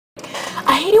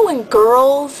I hate it when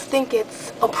girls think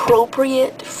it's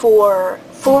appropriate for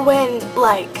when,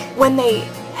 like, when they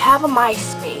have a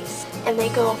MySpace and they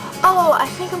go, oh, I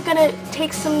think I'm gonna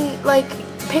take some, like,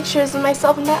 pictures of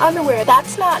myself in my underwear.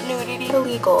 That's not nudity. It's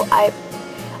illegal. I'm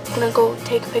gonna go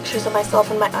take pictures of myself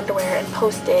in my underwear and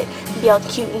post it and be all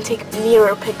cute and take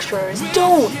mirror pictures.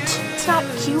 Don't! It's not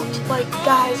cute. Like,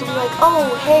 guys will be like,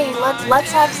 oh, hey,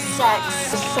 let's have sex.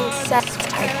 Some sex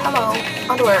type. Hello.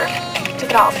 Underwear. Take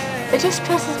it off. It just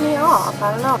pisses me off.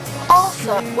 I don't know.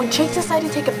 Also, when chicks decide to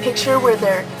take a picture where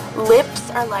their lips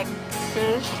are like,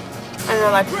 and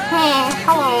they're like,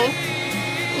 hello.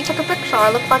 You took a picture.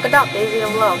 I look like a duck. Daisy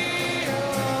of love.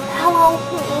 Hello.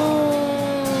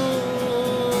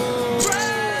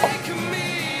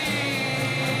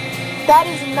 That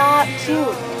is not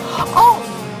cute. Oh!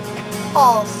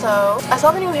 Also, I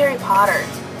saw the new Harry Potter.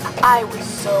 I was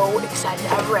so excited.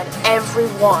 I've read every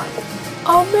one.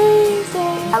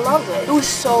 Amazing! I loved it. It was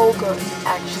so good,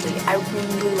 actually. I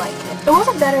really liked it. It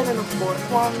wasn't better than the fourth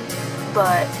one,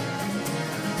 but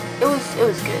it was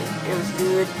good. It was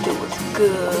good. It was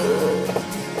good.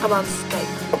 I'm on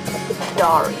Skype with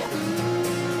Daria.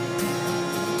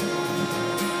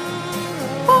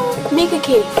 Oh, Mika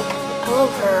Kitty. I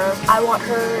love her. I want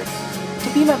her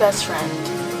to be my best friend.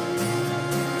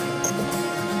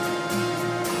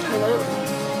 Hello.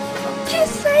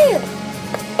 Just saying.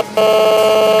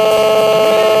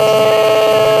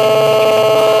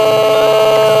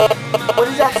 What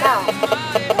does that sound?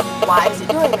 Why is it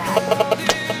doing that?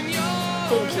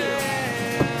 Thank you.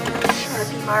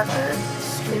 Sharpie marker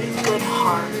with good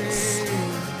hearts.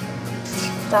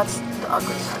 That's the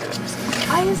ugliest heart I've ever seen.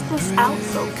 Why is this out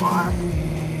so far?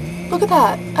 Look at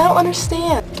that. I don't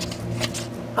understand.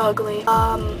 Ugly.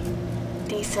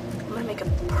 Decent. I'm gonna make a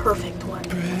perfect one.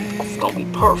 It's gonna be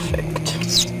perfect.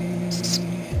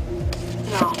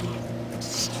 No.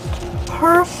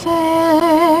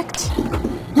 Perfect.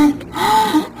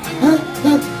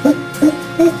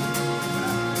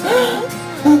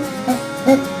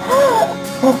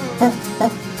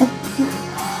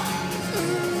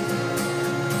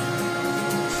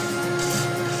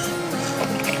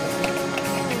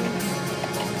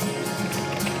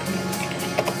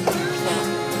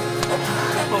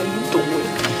 How you doing?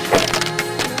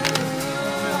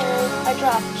 I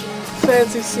dropped you.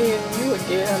 Fancy seeing you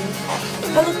again.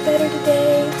 I look better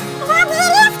today.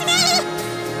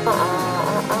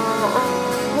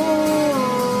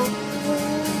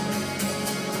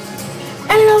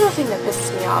 And another thing that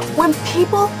pisses me off, when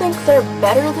people think they're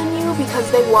better than you because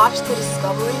they watch the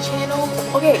Discovery Channel.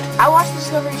 Okay, I watch the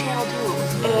Discovery Channel too,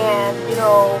 and you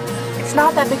know, it's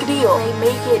not that big a deal. They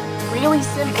make it really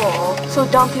simple so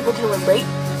dumb people can relate.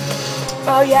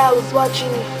 Oh yeah, I was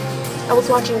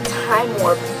watching Time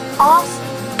Warp. Awesome.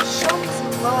 Show me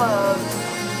some love.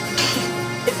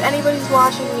 If anybody's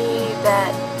watching me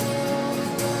that,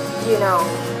 you know,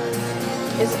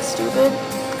 isn't stupid,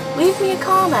 leave me a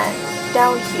comment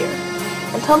down here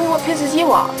and tell me what pisses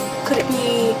you off. Could it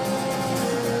be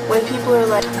when people are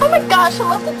like, oh my gosh, I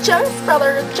love the Jonas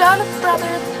Brothers.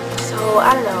 So,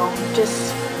 I don't know,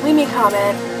 just leave me a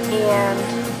comment and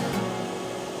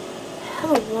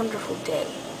have a wonderful day.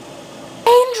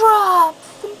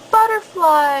 Raindrops and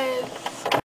butterflies.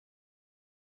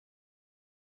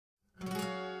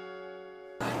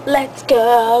 Let's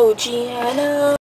go, Gianna.